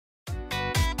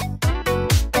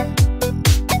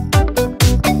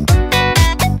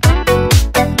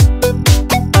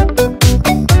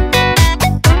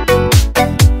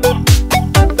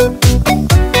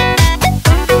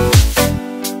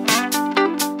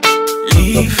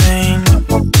leaving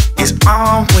is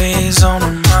always on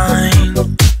her mind.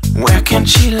 Where can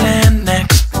she land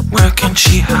next? Where can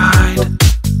she hide?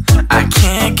 I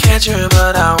can't catch her,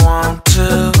 but I want to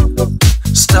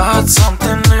start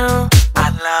something new.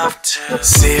 I'd love to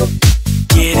sip,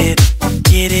 get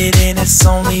it, and it's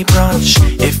only brunch.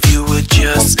 If you would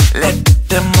just let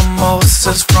them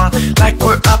mimosas front, like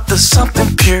we're up to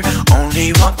something pure.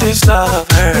 Only want this love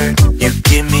heard. You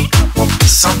give me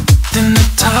something to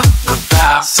talk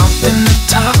about, something to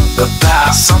talk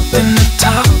about, something to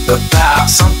talk about,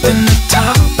 something to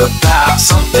talk about,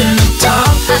 something to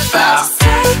talk about.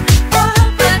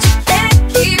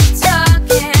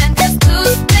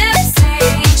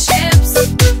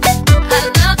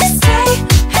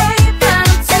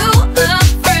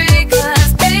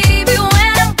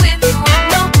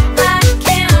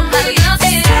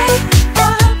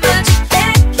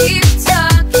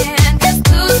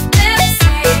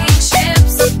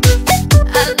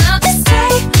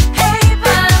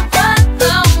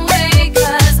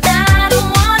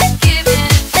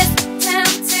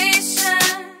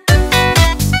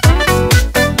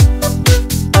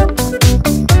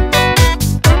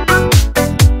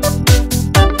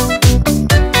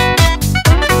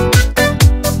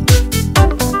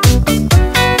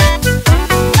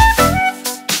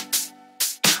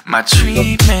 My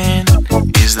treatment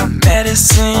is the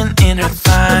medicine in her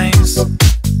thighs.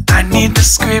 I need the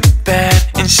script bad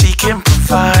and she can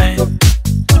provide.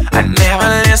 I never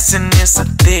listen, it's a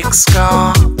thick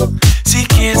skull. She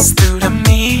gets through to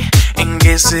me and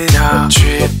gets it all.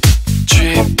 Trip,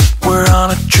 trip, we're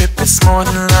on a trip, it's more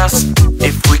than lust.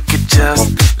 If we could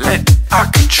just let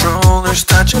our controllers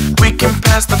touch, we can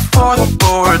pass the fourth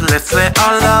board. Let's let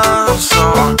our love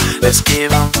soar. Let's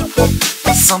give them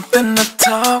something to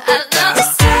talk about. I love to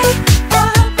say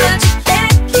what, but you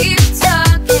can't keep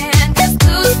talking, 'cause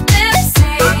those lips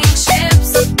ain't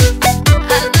chips.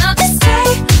 I love to say,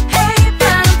 hey,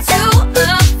 but I'm too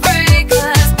afraid,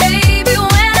 'cause baby,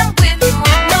 when I'm with you,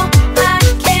 I know I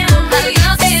can't. I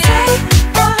love to say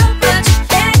what, but you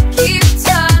can't keep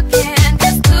talking,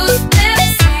 'cause those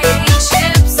lips ain't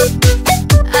chips.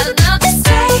 I love to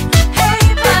say, hey,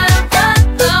 but I'm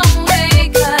run away,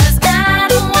 'cause I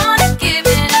don't wanna give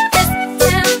in to this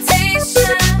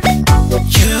temptation.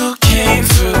 You came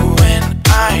through when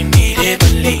I needed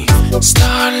relief.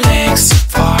 Star Lake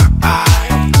Safari.